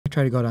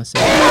Try to go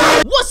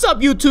downstairs. What's up,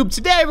 YouTube?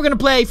 Today we're gonna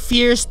play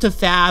Fears to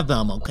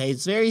Fathom, okay?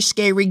 It's a very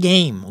scary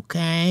game,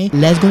 okay?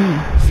 Let's go.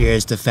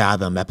 Fears to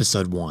Fathom,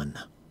 episode 1.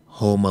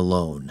 Home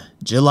Alone.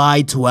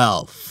 July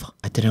 12th.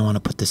 I didn't want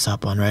to put this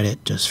up on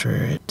Reddit just for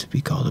it to be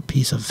called a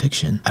piece of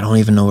fiction. I don't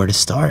even know where to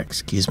start.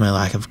 Excuse my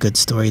lack of good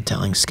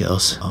storytelling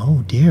skills.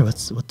 Oh dear,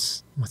 what's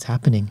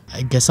happening?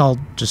 I guess I'll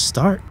just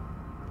start.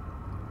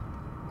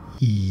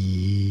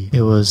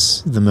 It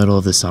was the middle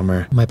of the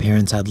summer. My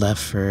parents had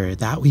left for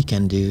that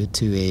weekend due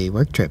to a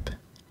work trip,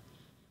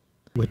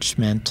 which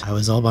meant I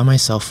was all by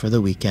myself for the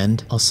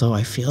weekend. Also,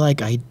 I feel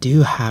like I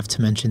do have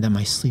to mention that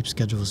my sleep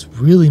schedule was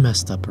really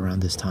messed up around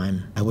this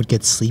time. I would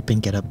get sleep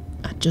and get up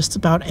at just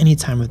about any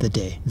time of the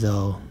day,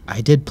 though I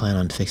did plan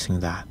on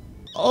fixing that.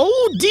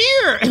 Oh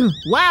dear!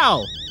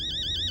 Wow!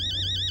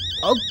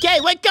 Okay,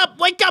 wake up,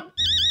 wake up!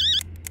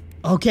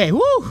 Okay,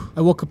 woo!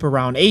 I woke up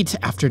around 8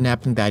 after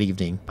napping that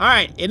evening. All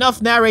right,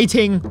 enough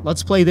narrating.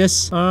 Let's play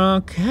this.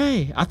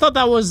 Okay, I thought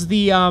that was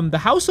the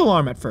house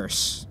alarm at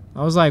first.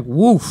 I was like,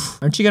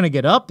 woof, aren't you gonna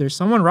get up? There's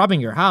someone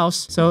robbing your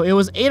house. So it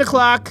was 8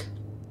 o'clock.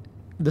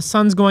 The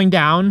sun's going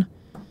down.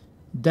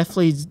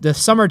 Definitely the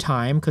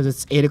summertime because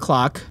it's 8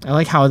 o'clock. I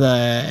like how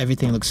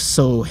everything looks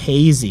so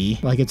hazy.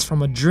 Like it's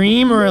from a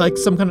dream or like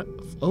some kind of,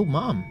 oh,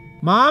 mom.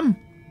 Mom?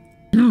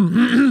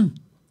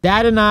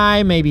 Dad and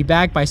I may be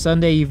back by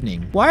Sunday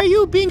evening. Why are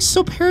you being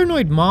so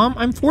paranoid, Mom?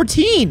 I'm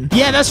 14.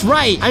 Yeah, that's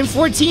right. I'm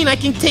 14. I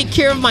can take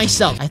care of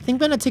myself. I think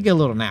I'm gonna take a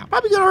little nap.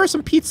 Probably gonna order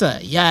some pizza.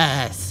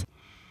 Yes.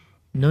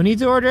 No need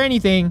to order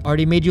anything.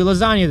 Already made you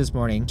lasagna this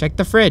morning. Check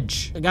the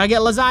fridge. I gotta get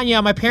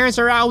lasagna. My parents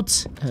are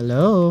out.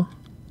 Hello?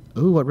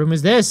 Ooh, what room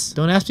is this?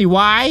 Don't ask me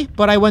why,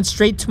 but I went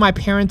straight to my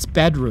parents'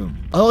 bedroom.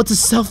 Oh, it's a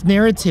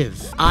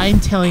self-narrative.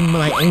 I'm telling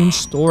my own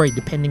story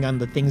depending on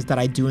the things that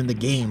I do in the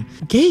game.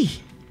 Okay.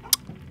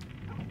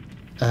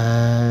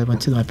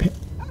 Went to my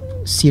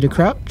seat to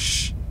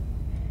crouch.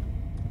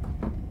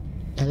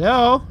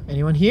 Hello?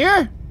 Anyone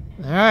here?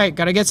 All right,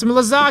 gotta get some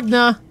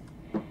lasagna.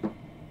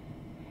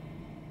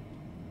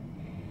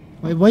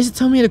 Wait, why is it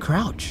telling me to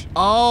crouch?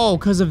 Oh,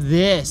 because of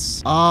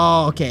this.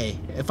 Oh, okay.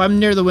 If I'm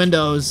near the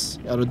windows,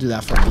 it'll do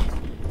that for me.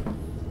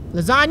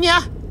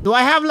 Lasagna? Do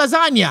I have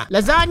lasagna?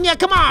 Lasagna,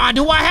 come on.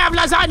 Do I have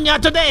lasagna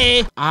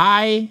today?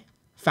 I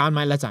found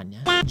my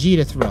lasagna. G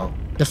to throw.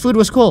 The food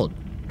was cold.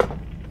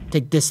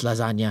 Take this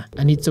lasagna.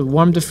 I need to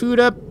warm the food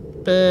up.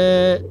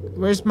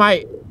 Where's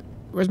my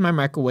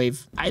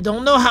microwave? I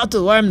don't know how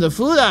to warm the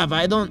food up.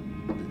 I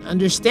don't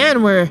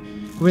understand where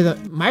the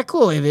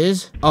microwave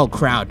is. Oh,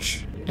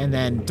 crouch. And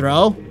then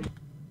throw.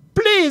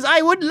 Please,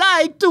 I would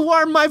like to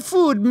warm my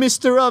food,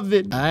 Mr.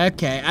 Oven.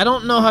 Okay, I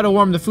don't know how to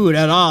warm the food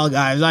at all,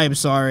 guys. I am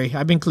sorry.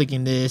 I've been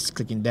clicking this,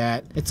 clicking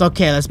that. It's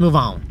okay, let's move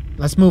on.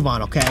 Let's move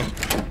on, okay?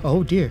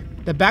 Oh dear,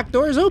 the back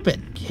door is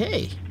open.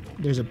 Okay,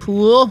 there's a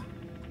pool.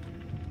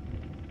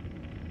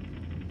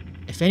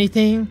 If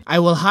anything, I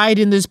will hide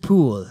in this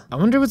pool. I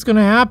wonder what's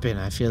gonna happen.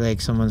 I feel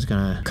like someone's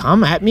gonna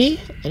come at me.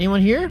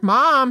 Anyone here?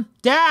 Mom,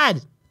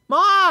 Dad,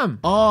 Mom.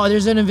 Oh,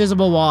 there's an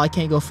invisible wall. I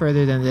can't go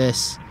further than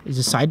this. There's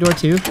a side door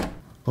too.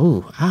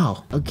 Oh,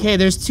 ow. Okay,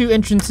 there's 2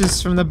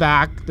 entrances from the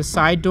back, the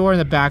side door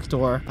and the back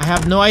door. I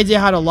have no idea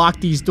how to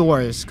lock these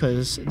doors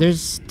because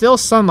there's still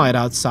sunlight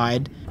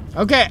outside.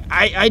 Okay,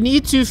 I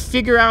need to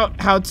figure out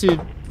how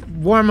to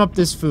warm up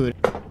this food.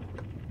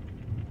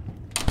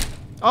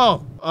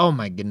 Oh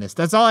my goodness.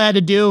 That's all I had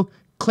to do.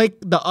 Click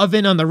the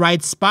oven on the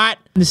right spot.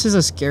 This is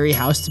a scary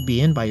house to be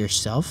in by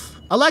yourself.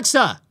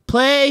 Alexa,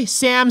 play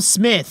Sam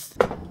Smith.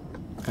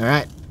 All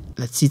right,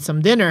 let's eat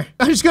some dinner.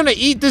 I'm just gonna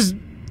eat this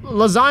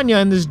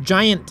lasagna in this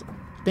giant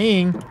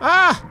thing.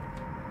 Ah,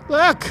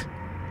 look,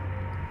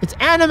 it's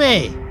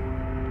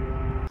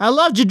anime. I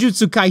love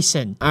Jujutsu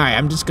Kaisen. All right,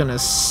 I'm just gonna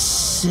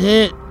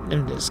sit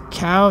on this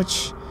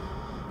couch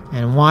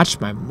and watch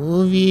my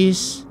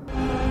movies.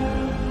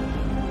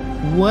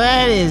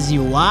 What is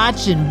you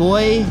watching,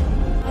 boy?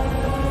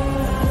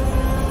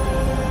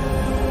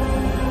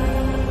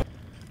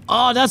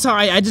 Oh, that's all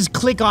right. I just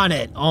click on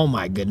it. Oh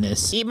my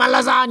goodness. Eat my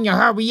lasagna.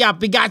 Hurry up.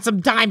 We got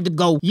some time to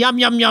go. Yum,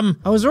 yum, yum.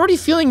 I was already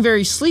feeling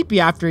very sleepy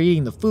after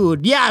eating the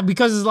food. Yeah,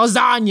 because it's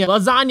lasagna.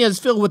 Lasagna is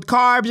filled with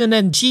carbs and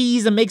then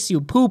cheese and makes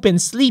you poop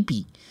and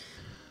sleepy.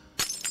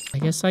 I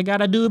guess I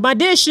gotta do my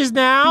dishes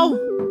now.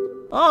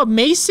 Oh,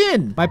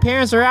 Mason. My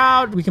parents are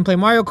out. We can play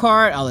Mario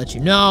Kart. I'll let you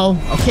know.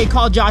 Okay,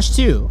 call Josh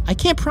too. I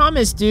can't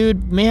promise,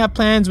 dude. May have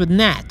plans with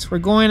Nat. We're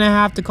going to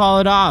have to call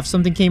it off.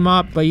 Something came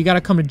up, but you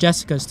gotta come to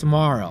Jessica's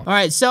tomorrow. All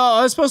right, so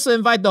I was supposed to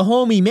invite the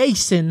homie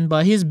Mason,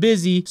 but he's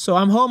busy, so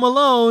I'm home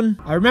alone.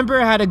 I remember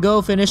I had to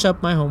go finish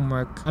up my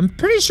homework. I'm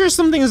pretty sure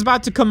something is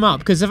about to come up,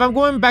 because if I'm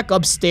going back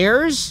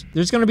upstairs,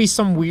 there's gonna be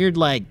some weird,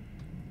 like,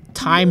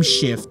 time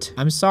shift.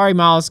 I'm sorry,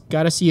 Miles.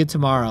 Gotta see you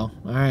tomorrow.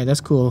 All right,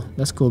 that's cool.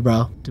 That's cool,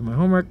 bro. Do my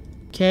homework.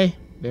 Okay,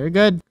 very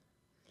good.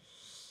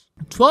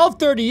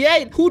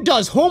 12:38? Who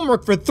does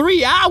homework for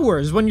 3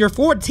 hours when you're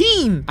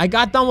 14? I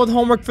got done with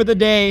homework for the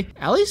day.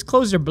 At least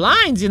close your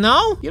blinds, you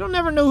know? You don't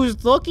never know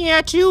who's looking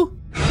at you.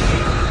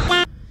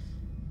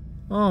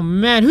 Oh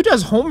man, who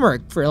does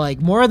homework for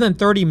like more than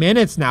 30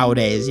 minutes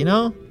nowadays, you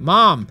know?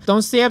 Mom,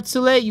 don't stay up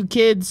too late, you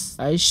kids.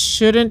 I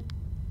shouldn't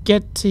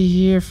get to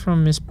hear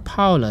from Miss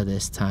Paula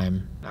this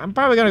time. I'm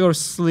probably gonna go to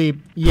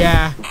sleep.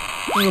 Yeah,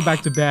 I'm gonna go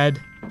back to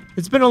bed.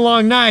 It's been a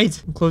long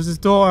night. Close this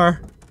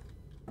door.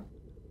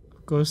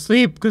 Go to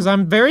sleep because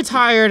I'm very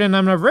tired and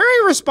I'm a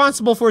very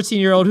responsible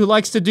 14-year-old who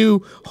likes to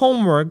do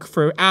homework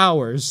for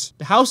hours.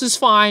 The house is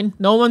fine.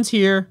 No one's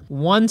here.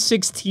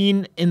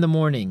 1:16 in the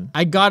morning.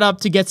 I got up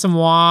to get some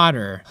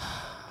water.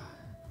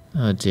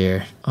 Oh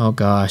dear. Oh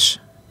gosh.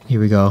 Here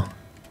we go.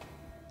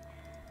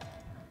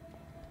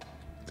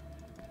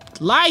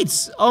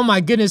 Lights! Oh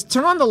my goodness.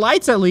 Turn on the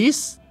lights at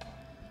least.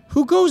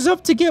 Who goes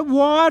up to get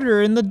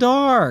water in the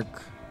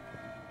dark?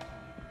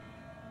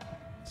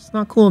 It's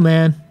not cool,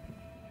 man.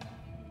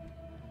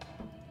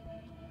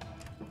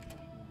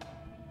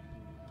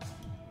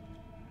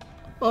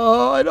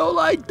 Oh, I don't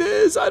like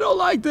this. I don't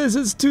like this.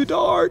 It's too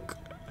dark.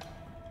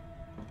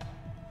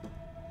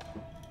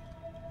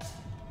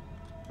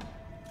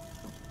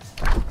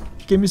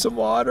 Give me some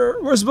water.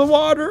 Where's the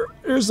water?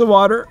 Here's the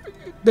water.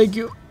 Thank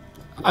you.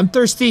 I'm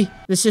thirsty.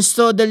 This is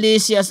so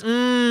delicious.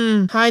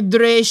 Hydration.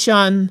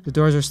 The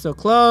doors are still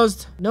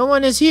closed. No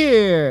one is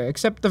here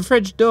except the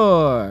fridge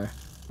door.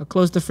 I'll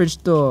close the fridge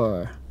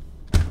door.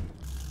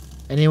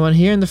 Anyone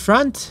here in the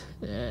front?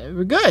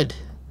 We're good.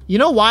 You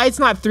know why it's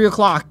not 3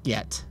 o'clock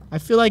yet? I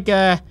feel like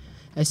as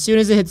soon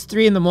as it hits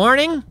 3 in the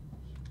morning,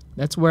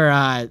 that's where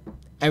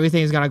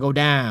everything's gonna go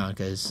down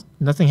because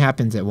nothing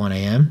happens at 1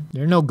 a.m.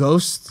 There are no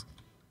ghosts.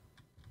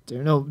 There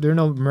are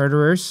no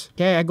murderers.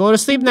 Okay, I go to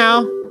sleep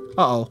now.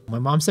 Uh-oh, my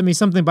mom sent me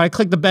something, but I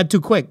clicked the bed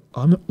too quick.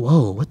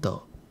 Whoa, what the?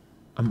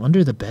 I'm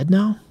under the bed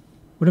now?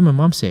 What did my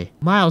mom say?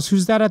 Miles,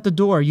 who's that at the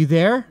door? Are you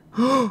there?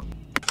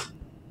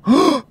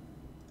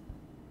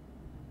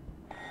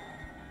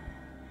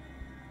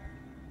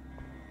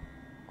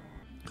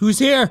 Who's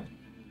here?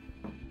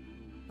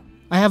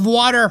 I have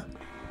water.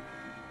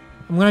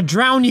 I'm gonna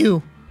drown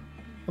you.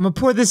 I'm gonna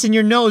pour this in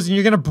your nose and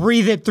you're gonna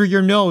breathe it through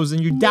your nose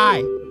and you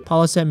die.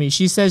 Paula sent me.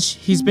 She says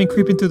he's been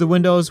creeping through the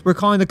windows. We're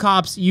calling the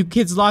cops. You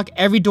kids lock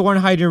every door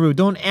and hide in your room.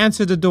 Don't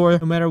answer the door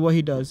no matter what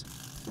he does.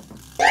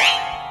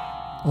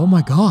 Oh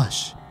my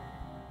gosh.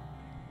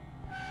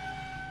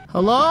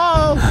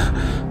 Hello?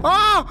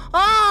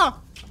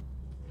 Ah!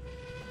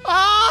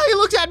 He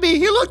looked at me.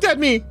 He looked at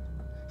me.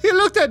 He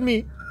looked at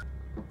me.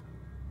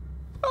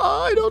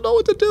 Oh, I don't know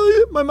what to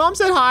do. My mom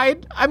said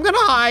hide. I'm gonna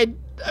hide.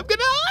 I'm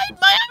gonna hide.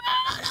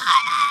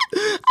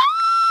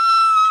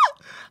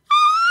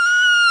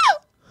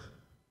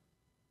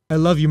 I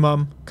love you,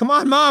 Mom. Come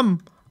on,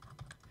 Mom.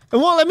 It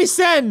won't let me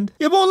send.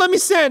 It won't let me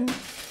send.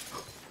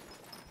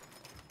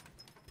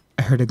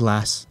 I heard a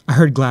glass. I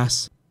heard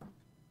glass.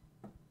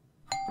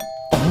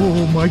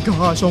 Oh my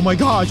gosh. Oh my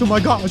gosh. Oh my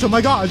gosh. Oh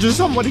my gosh. There's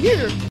someone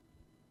here.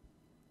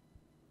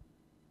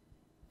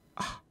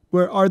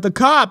 Where are the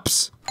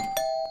cops?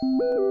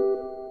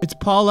 It's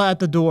Paula at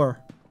the door.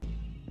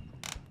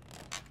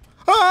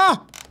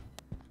 Ah!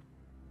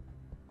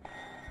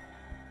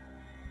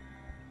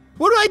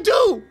 What do I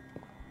do?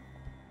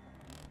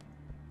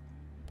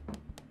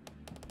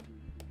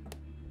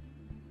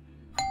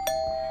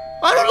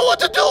 I don't know what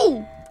to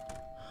do.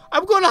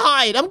 I'm gonna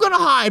hide. I'm gonna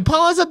hide.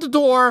 Paula's at the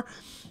door.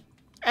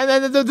 And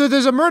then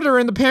there's a murderer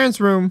in the parents'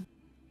 room.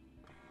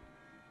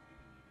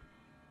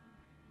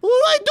 What do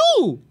I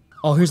do?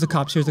 Oh, here's the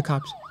cops. Here's the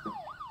cops.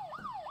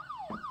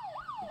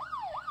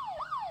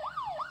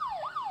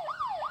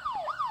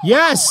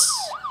 Yes!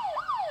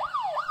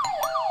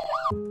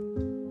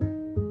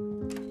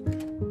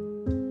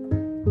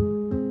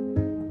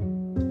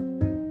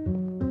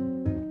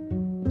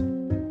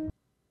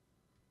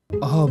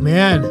 Oh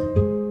man.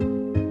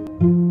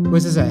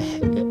 What's this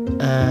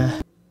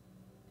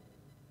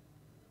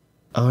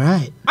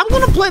Alright. I'm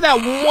gonna play that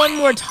one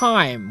more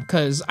time,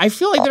 because I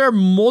feel like there are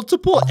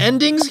multiple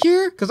endings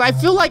here, because I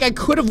feel like I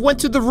could have went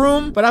to the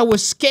room, but I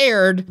was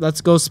scared. Let's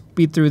go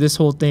speed through this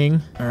whole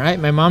thing. Alright,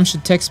 my mom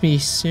should text me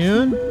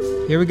soon.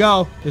 Here we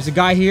go. There's a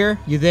guy here.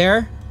 You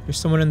there? There's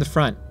someone in the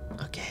front.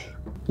 Okay.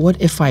 What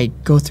if I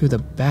go through the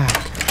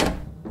back?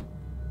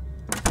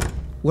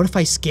 What if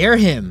I scare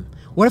him?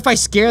 What if I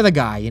scare the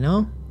guy, you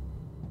know?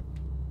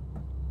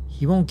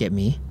 He won't get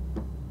me.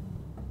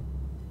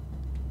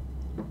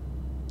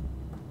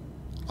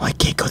 Oh, I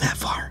can't go that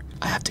far.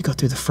 I have to go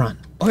through the front.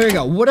 Oh, here we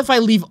go. What if I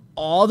leave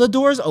all the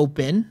doors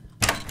open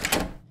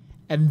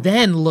and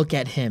then look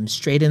at him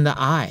straight in the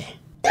eye?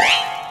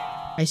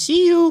 I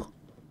see you.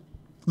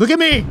 Look at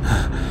me.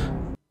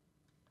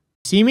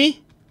 See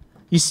me?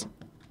 You see?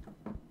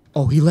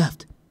 Oh, he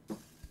left.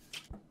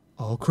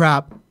 Oh,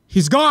 crap.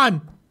 He's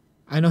gone.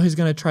 I know he's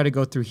gonna try to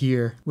go through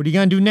here. What are you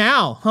gonna do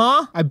now,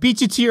 huh? I beat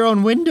you to your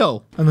own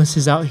window. Unless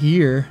he's out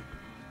here.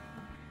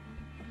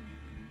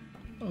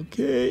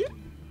 Okay.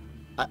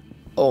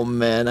 Oh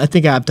man, I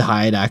think I have to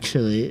hide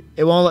actually.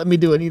 It won't let me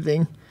do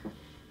anything.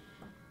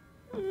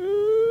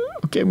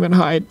 Okay, I'm gonna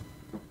hide.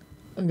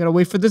 I'm gonna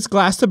wait for this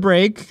glass to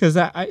break because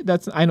I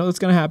know that's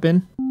gonna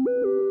happen.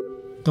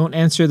 Don't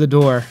answer the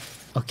door.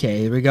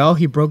 Okay, here we go.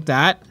 He broke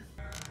that.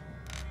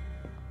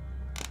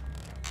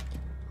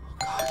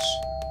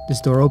 This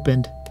door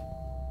opened.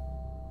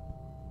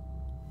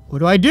 What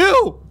do I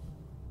do?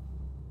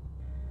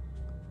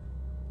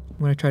 I'm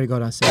gonna try to go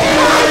downstairs.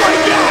 Oh my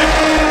God!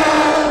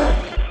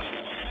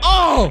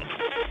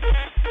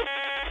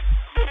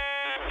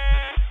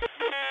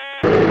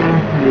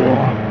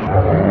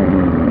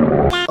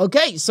 Oh!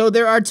 Okay, so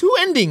there are two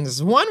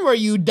endings. One where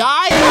you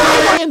die,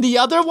 and the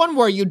other one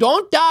where you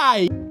don't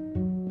die.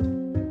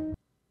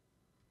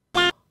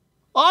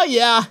 Oh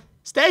yeah,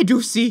 stay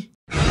juicy.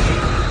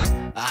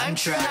 I'm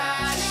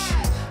trash,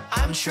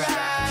 I'm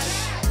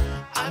trash,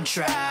 I'm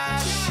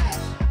trash,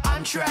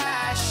 I'm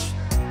trash,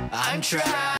 I'm trash.